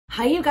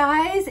Hi you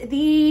guys,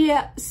 the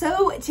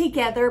Sew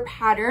Together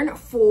pattern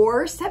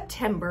for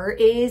September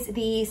is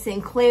the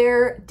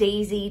Sinclair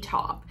Daisy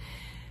top.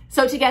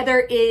 Sew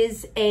Together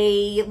is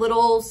a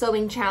little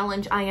sewing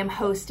challenge I am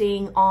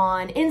hosting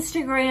on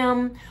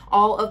Instagram.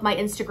 All of my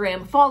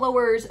Instagram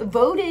followers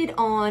voted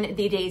on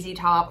the Daisy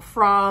top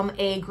from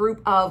a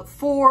group of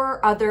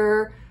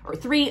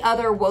three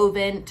other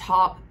woven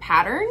top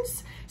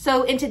patterns.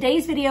 So in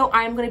today's video,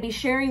 I'm going to be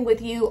sharing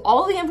with you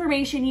all the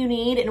information you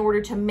need in order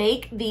to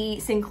make the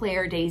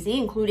Sinclair Daisy,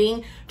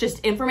 including just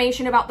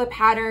information about the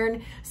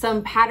pattern,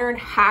 some pattern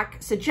hack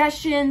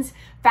suggestions,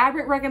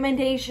 fabric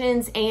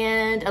recommendations,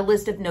 and a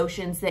list of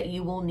notions that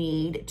you will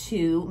need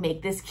to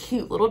make this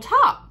cute little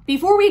top.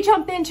 Before we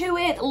jump into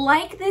it,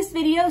 like this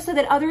video so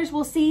that others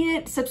will see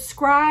it,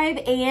 subscribe,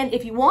 and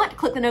if you want,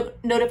 click the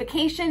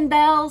notification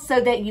bell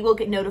so that you will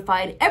get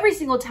notified every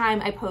single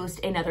time I post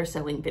another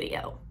sewing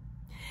video.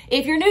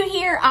 If you're new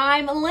here,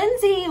 I'm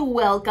Lindsay.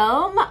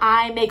 Welcome.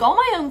 I make all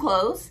my own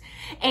clothes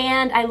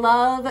and I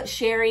love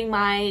sharing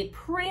my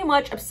pretty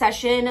much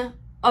obsession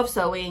of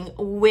sewing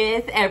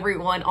with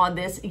everyone on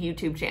this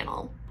YouTube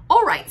channel.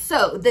 All right,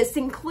 so the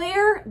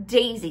Sinclair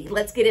Daisy,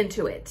 let's get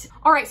into it.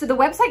 All right, so the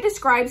website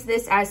describes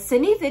this as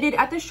semi-fitted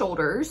at the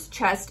shoulders,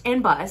 chest,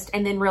 and bust,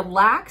 and then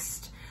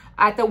relaxed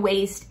at the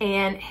waist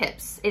and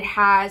hips. It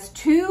has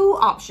two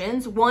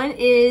options. One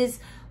is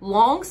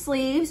long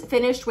sleeves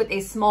finished with a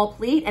small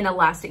pleat and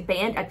elastic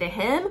band at the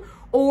hem,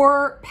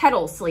 or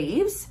petal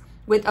sleeves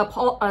with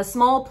a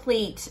small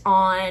pleat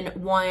on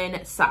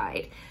one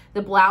side.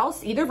 The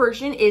blouse, either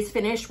version, is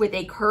finished with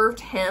a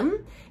curved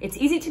hem. It's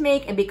easy to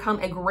make and become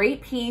a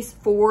great piece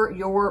for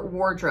your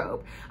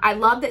wardrobe. I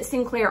love that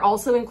Sinclair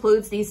also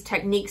includes these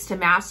techniques to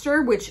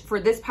master, which for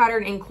this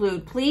pattern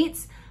include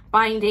pleats,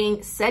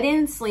 binding,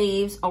 set-in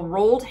sleeves, a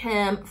rolled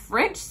hem,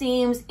 French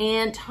seams,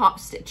 and top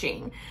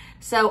stitching.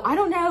 So I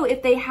don't know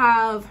if they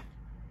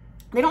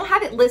don't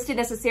have it listed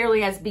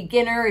necessarily as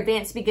beginner,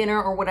 advanced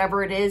beginner, or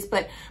whatever it is,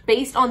 but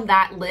based on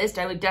that list,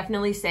 I would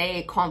definitely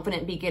say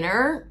confident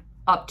beginner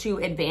up to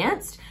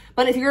advanced.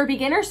 But if you're a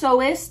beginner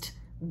sewist,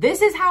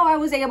 this is how I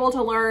was able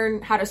to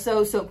learn how to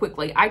sew so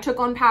quickly. I took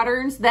on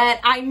patterns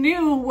that I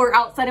knew were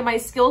outside of my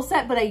skill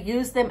set, but I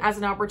used them as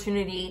an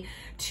opportunity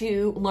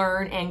to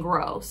learn and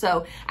grow.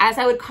 So as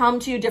I would come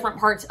to different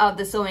parts of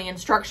the sewing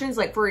instructions,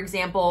 like for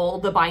example,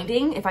 the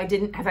binding, if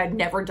I'd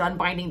never done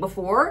binding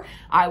before,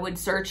 I would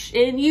search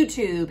in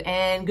YouTube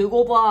and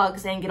Google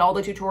blogs and get all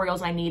the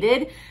tutorials I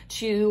needed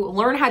to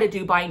learn how to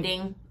do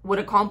binding, would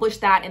accomplish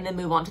that, and then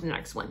move on to the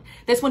next one.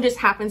 This one just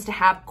happens to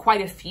have quite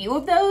a few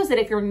of those that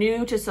if you're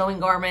new to sewing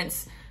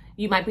garments,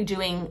 you might be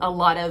doing a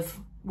lot of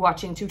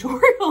watching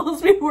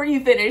tutorials before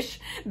you finish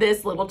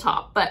this little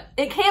top, but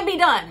it can be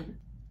done.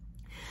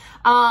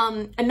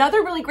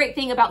 Another really great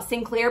thing about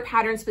Sinclair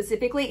pattern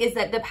specifically is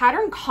that the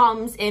pattern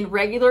comes in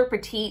regular,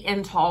 petite,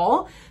 and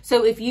tall.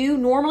 So if you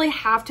normally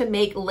have to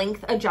make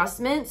length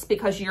adjustments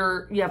because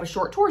you have a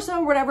short torso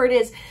or whatever it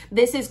is,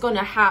 this is going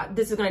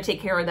to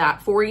take care of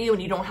that for you, and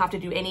you don't have to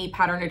do any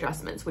pattern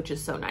adjustments, which is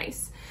so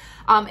nice.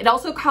 It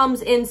also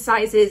comes in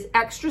sizes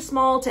extra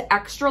small to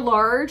extra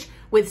large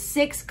with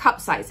 6 cup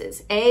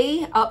sizes,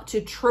 A up to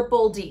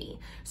triple D.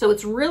 So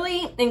it's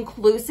really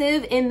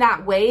inclusive in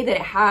that way that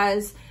it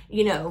has,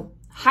 you know,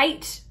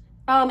 height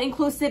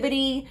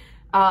inclusivity,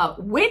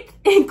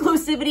 width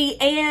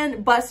inclusivity,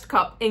 and bust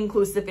cup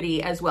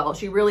inclusivity as well.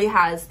 She really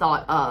has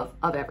thought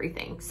of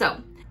everything.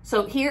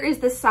 So here is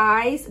the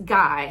size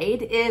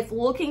guide. If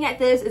looking at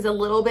this is a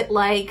little bit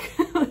like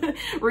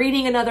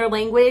reading another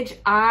language,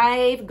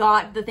 I've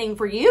got the thing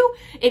for you.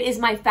 It is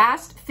my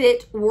Fast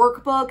Fit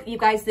workbook. You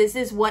guys, this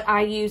is what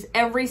I use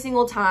every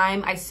single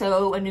time I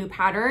sew a new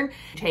pattern.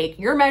 You take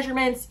your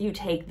measurements, you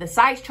take the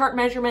size chart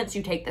measurements,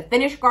 you take the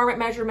finished garment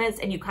measurements,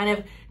 and you kind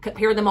of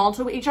compare them all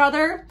to each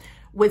other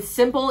with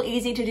simple,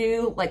 easy to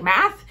do like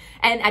math.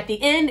 And at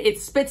the end, it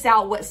spits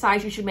out what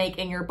size you should make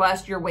in your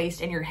bust, your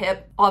waist, and your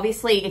hip.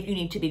 Obviously, if you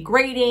need to be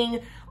grading,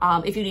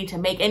 if you need to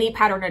make any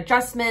pattern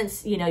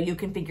adjustments, you know, you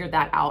can figure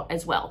that out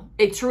as well.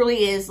 It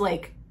truly is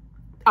like,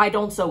 I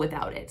don't sew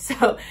without it.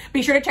 So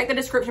be sure to check the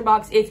description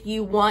box if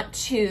you want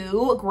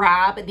to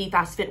grab the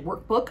Fast Fit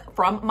workbook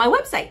from my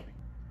website.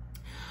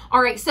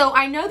 All right, so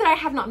I know that I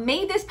have not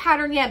made this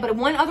pattern yet, but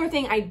one other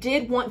thing I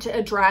did want to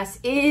address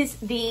is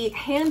the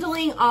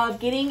handling of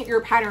getting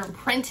your pattern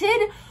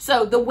printed.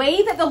 So the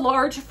way that the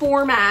large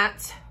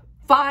format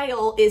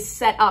file is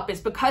set up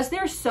is because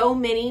there's so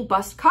many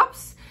bust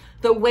cups,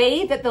 the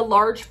way that the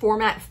large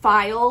format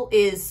file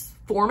is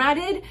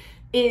formatted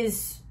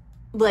is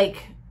like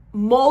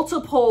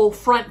multiple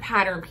front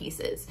pattern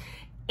pieces.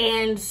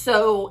 And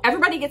so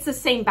everybody gets the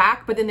same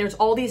back, but then there's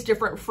all these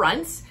different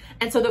fronts.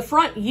 And so the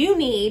front you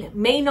need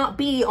may not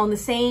be on the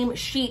same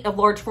sheet of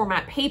large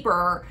format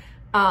paper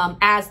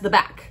as the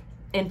back.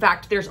 In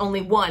fact, there's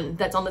only one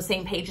that's on the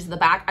same page as the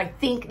back. I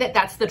think that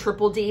that's the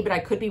triple D, but I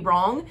could be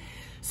wrong.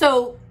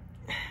 So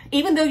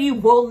even though you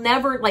will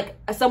never, like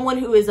someone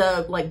who is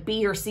a like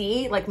B or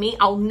C, like me,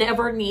 I'll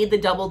never need the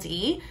double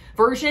D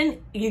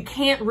version. You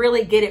can't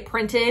really get it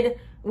printed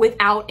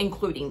without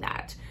including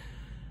that.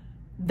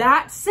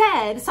 That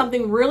said,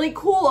 something really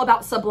cool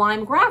about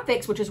Sublime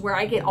Grafx, which is where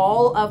I get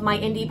all of my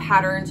indie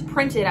patterns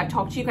printed. I've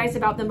talked to you guys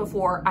about them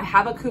before. I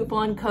have a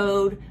coupon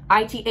code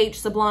ITH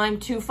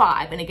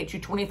Sublime25 and it gets you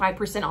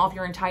 25% off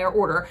your entire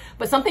order.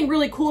 But something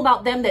really cool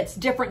about them that's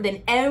different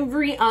than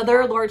every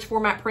other large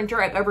format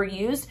printer I've ever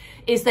used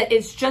is that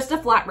it's just a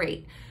flat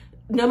rate.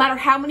 No matter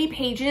how many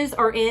pages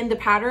are in the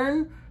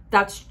pattern,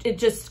 it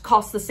just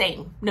costs the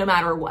same no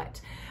matter what.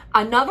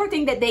 Another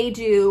thing that they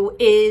do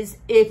is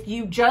if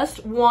you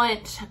just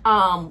want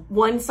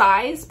one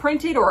size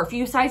printed or a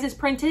few sizes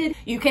printed,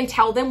 you can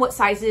tell them what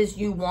sizes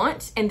you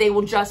want and they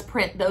will just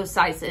print those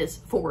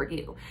sizes for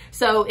you.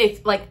 So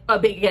if like,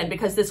 again,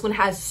 because this one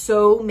has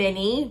so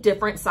many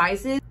different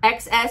sizes,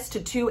 XS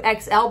to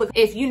 2XL, but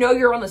if you know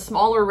you're on the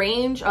smaller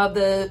range of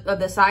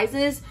the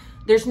sizes,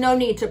 there's no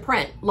need to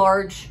print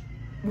large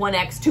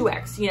 1X,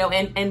 2X, you know,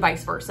 and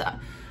vice versa.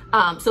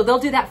 So they'll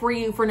do that for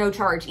you for no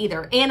charge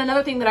either. And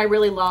another thing that I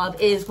really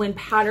love is when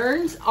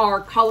patterns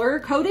are color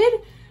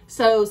coded.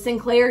 So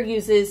Sinclair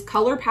uses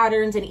color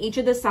patterns and each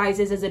of the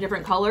sizes is a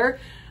different color.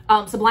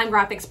 Sublime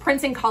Grafx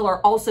prints in color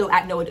also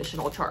at no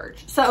additional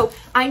charge. So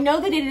I know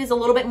that it is a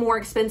little bit more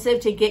expensive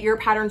to get your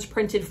patterns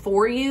printed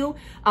for you,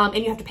 and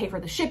you have to pay for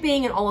the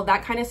shipping and all of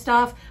that kind of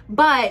stuff,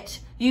 but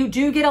you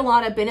do get a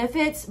lot of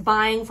benefits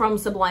buying from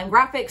Sublime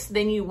Grafx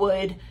than you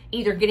would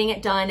either getting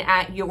it done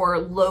at your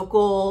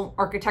local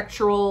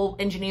architectural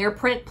engineer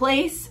print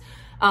place.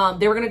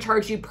 They're going to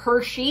charge you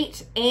per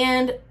sheet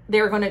and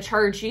they're going to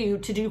charge you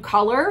to do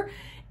color,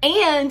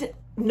 and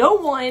no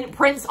one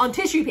prints on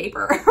tissue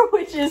paper,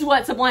 which is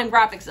what Sublime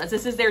Grafx does.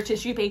 This is their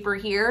tissue paper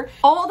here.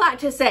 All that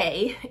to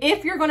say,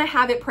 if you're gonna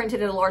have it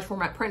printed in a large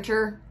format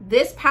printer,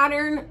 this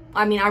pattern,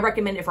 I mean, I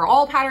recommend it for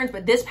all patterns,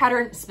 but this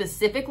pattern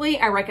specifically,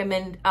 I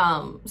recommend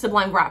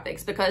Sublime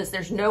Grafx because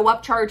there's no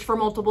upcharge for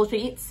multiple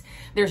sheets,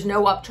 there's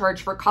no upcharge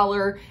for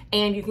color,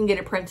 and you can get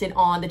it printed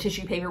on the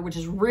tissue paper, which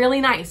is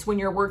really nice when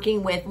you're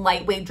working with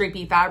lightweight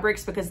drapey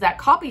fabrics because that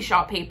copy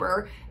shop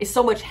paper is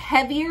so much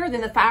heavier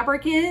than the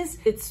fabric is.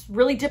 It's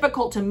really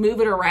difficult to move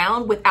it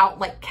around without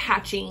like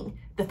catching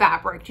the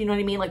fabric. Do you know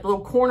what I mean? Like the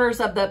little corners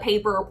of the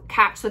paper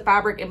catch the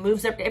fabric and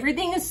moves it.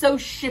 Everything is so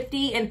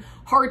shifty and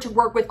hard to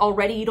work with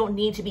already. You don't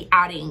need to be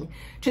adding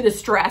to the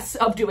stress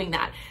of doing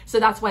that. So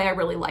that's why I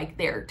really like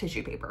their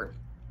tissue paper.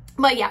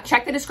 But yeah,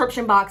 check the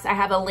description box. I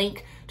have a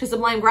link to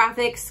Sublime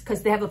Grafx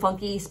because they have a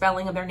funky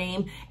spelling of their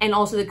name. And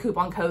also the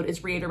coupon code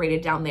is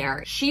reiterated down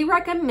there. She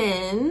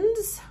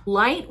recommends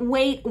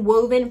lightweight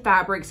woven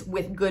fabrics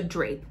with good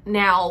drape.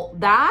 Now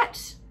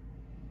that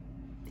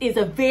is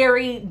a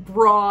very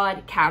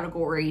broad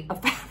category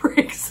of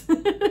fabrics.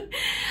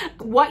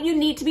 What you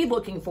need to be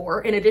looking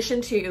for, in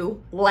addition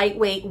to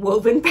lightweight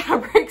woven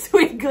fabrics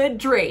with good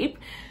drape,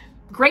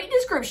 great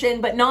description,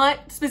 but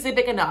not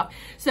specific enough.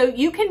 So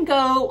you can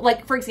go,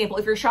 like, for example,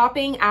 if you're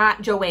shopping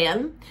at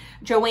Joann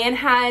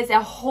has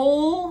a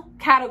whole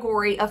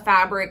category of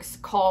fabrics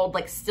called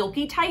like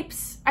silky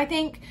types, I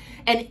think.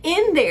 And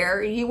in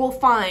there, you will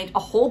find a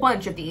whole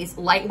bunch of these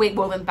lightweight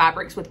woven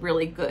fabrics with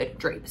really good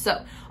drape.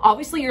 So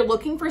obviously you're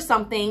looking for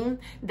something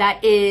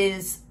that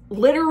is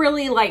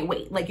literally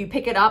lightweight. Like you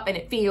pick it up and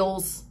it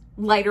feels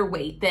lighter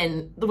weight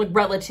than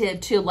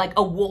relative to like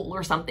a wool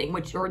or something,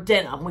 or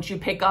denim, which you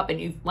pick up and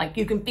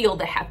you can feel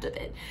the heft of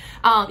it.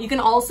 You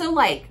can also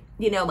like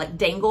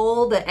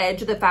dangle the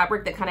edge of the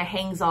fabric that kind of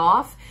hangs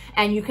off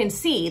and you can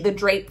see the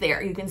drape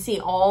there. You can see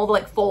all the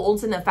like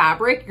folds in the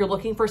fabric. You're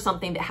looking for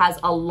something that has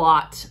a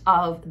lot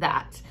of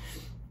that.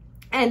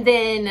 And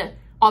then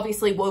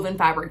obviously woven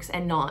fabrics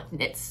and not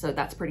knits. So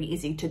that's pretty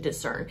easy to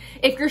discern.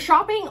 If you're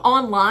shopping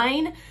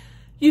online,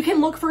 you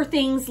can look for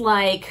things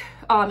like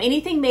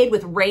anything made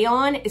with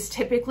rayon is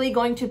typically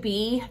going to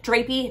be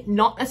drapey,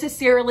 not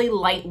necessarily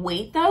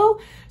lightweight though.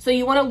 So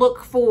you want to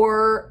look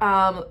for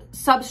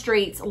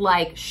substrates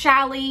like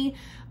challis,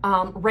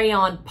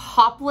 rayon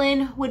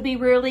poplin would be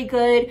really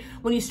good.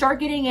 When you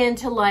start getting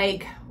into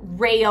like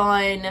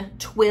rayon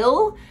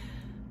twill,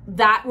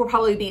 that will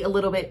probably be a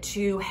little bit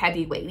too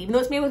heavyweight. Even though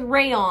it's made with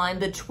rayon,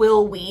 the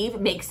twill weave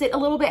makes it a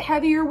little bit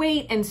heavier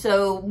weight, and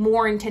so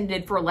more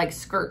intended for like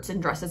skirts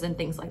and dresses and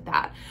things like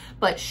that.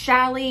 But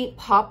challis,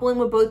 poplin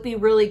would both be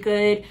really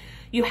good.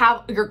 You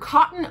have your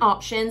cotton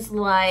options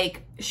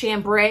like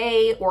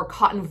chambray or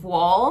cotton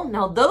voile.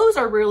 Now those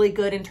are really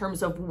good in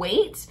terms of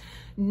weight,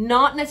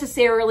 not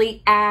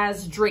necessarily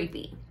as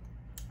drapey.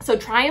 So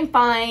try and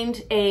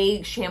find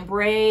a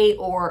chambray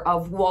or a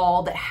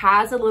voile that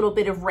has a little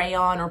bit of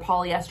rayon or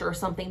polyester or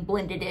something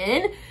blended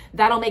in.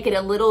 That'll make it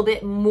a little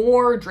bit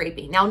more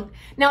drapey. Now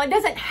it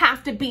doesn't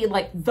have to be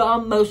like the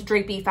most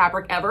drapey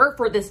fabric ever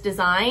for this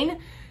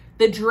design.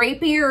 The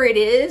drapier it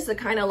is, the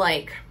kind of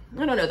like,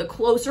 I don't know, the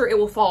closer it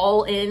will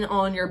fall in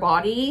on your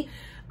body,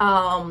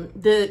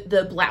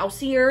 the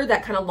blousier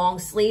that kind of long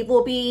sleeve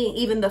will be.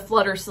 Even the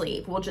flutter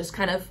sleeve will just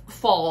kind of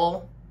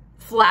fall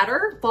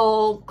flatter,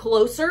 fall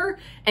closer,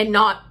 and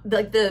not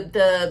like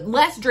the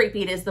less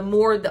drapey it is, the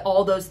more that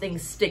all those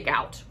things stick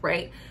out,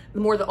 right? The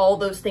more that all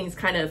those things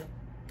kind of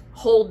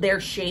hold their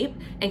shape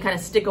and kind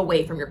of stick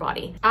away from your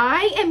body.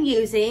 I am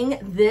using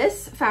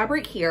this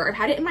fabric here. I've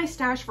had it in my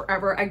stash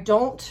forever. I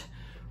don't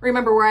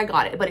remember where I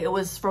got it, but it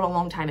was from a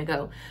long time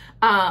ago.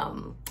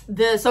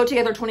 The Sew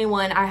Together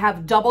 21, I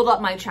have doubled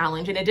up my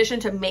challenge. In addition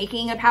to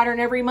making a pattern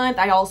every month,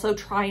 I also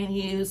try and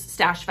use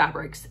stash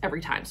fabrics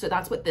every time. So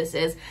that's what this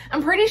is.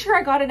 I'm pretty sure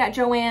I got it at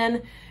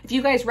Joann. If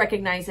you guys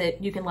recognize it,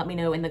 you can let me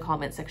know in the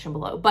comment section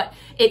below. But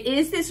it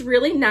is this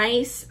really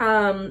nice,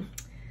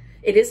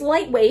 it is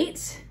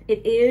lightweight.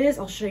 It is,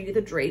 I'll show you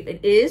the drape.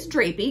 It is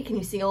drapey. Can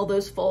you see all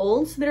those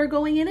folds that are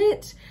going in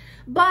it?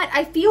 But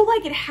I feel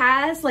like it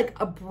has like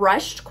a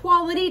brushed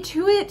quality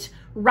to it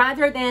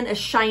rather than a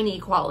shiny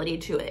quality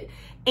to it.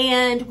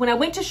 And when I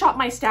went to shop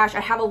my stash, I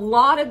have a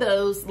lot of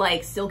those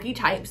like silky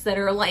types that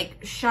are like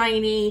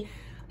shiny,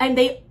 and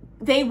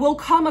they will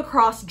come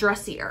across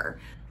dressier.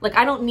 Like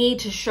I don't need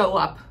to show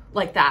up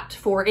like that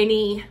for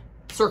any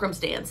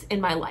circumstance in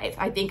my life.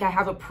 I think I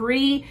have a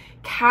pretty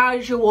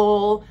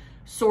casual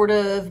sort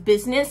of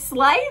business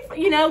life.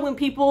 You know, when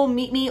people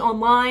meet me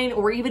online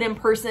or even in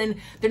person,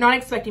 they're not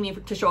expecting me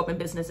to show up in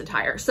business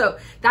attire. So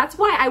that's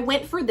why I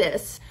went for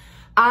this.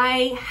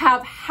 I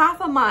have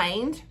half a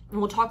mind, and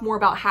we'll talk more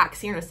about hacks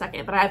here in a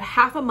second, but I have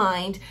half a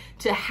mind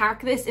to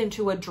hack this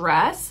into a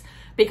dress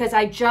because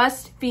I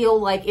just feel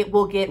like it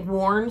will get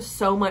worn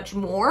so much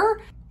more.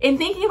 In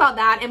thinking about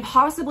that and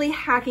possibly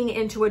hacking it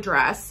into a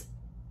dress,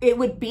 it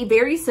would be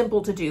very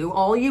simple to do.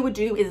 All you would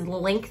do is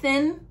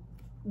lengthen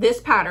this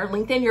pattern,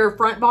 lengthen your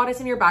front bodice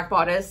and your back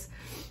bodice.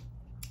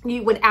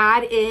 You would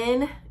add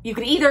in, you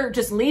could either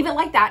just leave it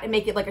like that and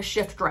make it like a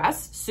shift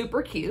dress,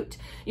 super cute.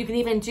 You can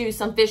even do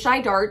some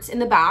fisheye darts in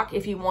the back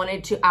if you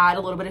wanted to add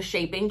a little bit of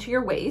shaping to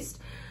your waist.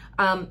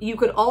 You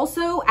could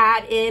also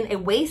add in a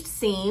waist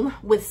seam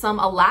with some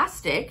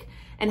elastic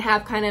and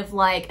have kind of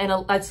like,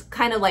 it's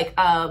kind of like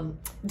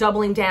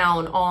doubling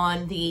down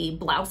on the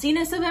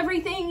blousiness of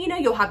everything. You know,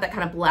 you'll have that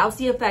kind of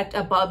blousy effect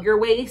above your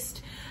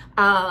waist.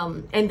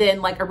 And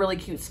then like a really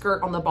cute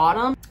skirt on the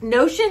bottom.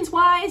 Notions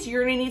wise,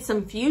 you're gonna need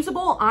some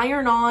fusible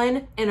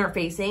iron-on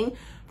interfacing,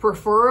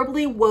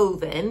 preferably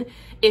woven.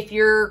 If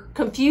you're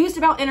confused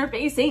about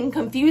interfacing,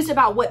 confused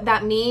about what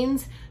that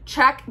means,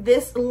 check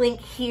this link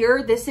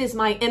here. This is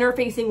my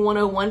interfacing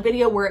 101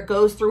 video where it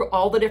goes through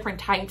all the different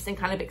types and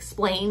kind of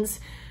explains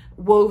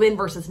woven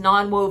versus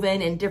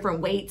non-woven and different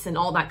weights and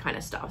all that kind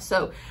of stuff.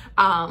 So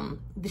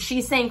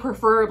she's saying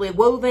preferably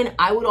woven.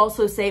 I would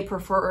also say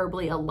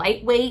preferably a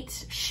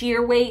lightweight,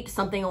 sheer weight,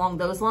 something along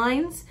those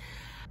lines.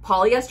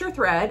 Polyester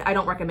thread. I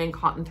don't recommend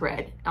cotton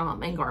thread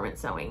in garment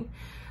sewing.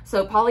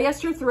 So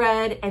polyester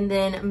thread and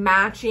then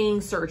matching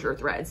serger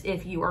threads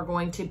if you are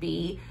going to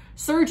be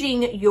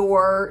serging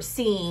your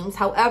seams.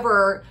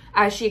 However,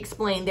 as she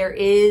explained, there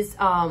is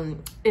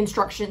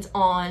instructions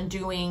on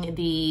doing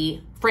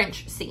the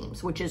French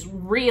seams, which is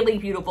really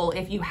beautiful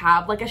if you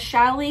have like a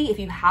challis, if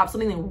you have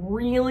something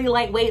really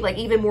lightweight, like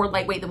even more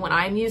lightweight than what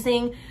I'm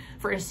using.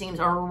 French seams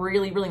are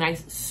really, really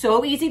nice.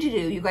 So easy to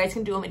do. You guys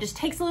can do them. It just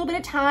takes a little bit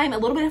of time, a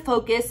little bit of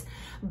focus,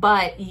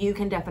 but you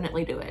can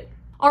definitely do it.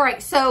 All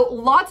right, so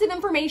lots of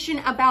information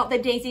about the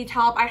Daisy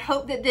top. I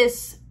hope that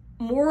this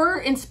more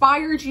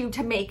inspired you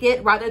to make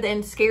it rather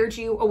than scared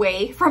you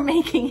away from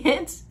making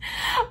it.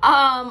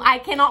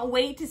 I cannot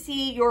wait to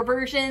see your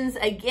versions.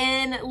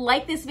 Again,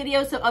 like this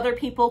video so other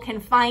people can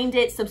find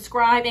it,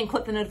 subscribe, and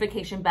click the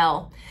notification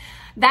bell.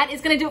 That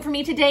is going to do it for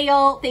me today,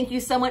 y'all. Thank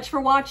you so much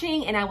for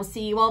watching, and I will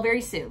see you all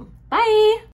very soon. Bye.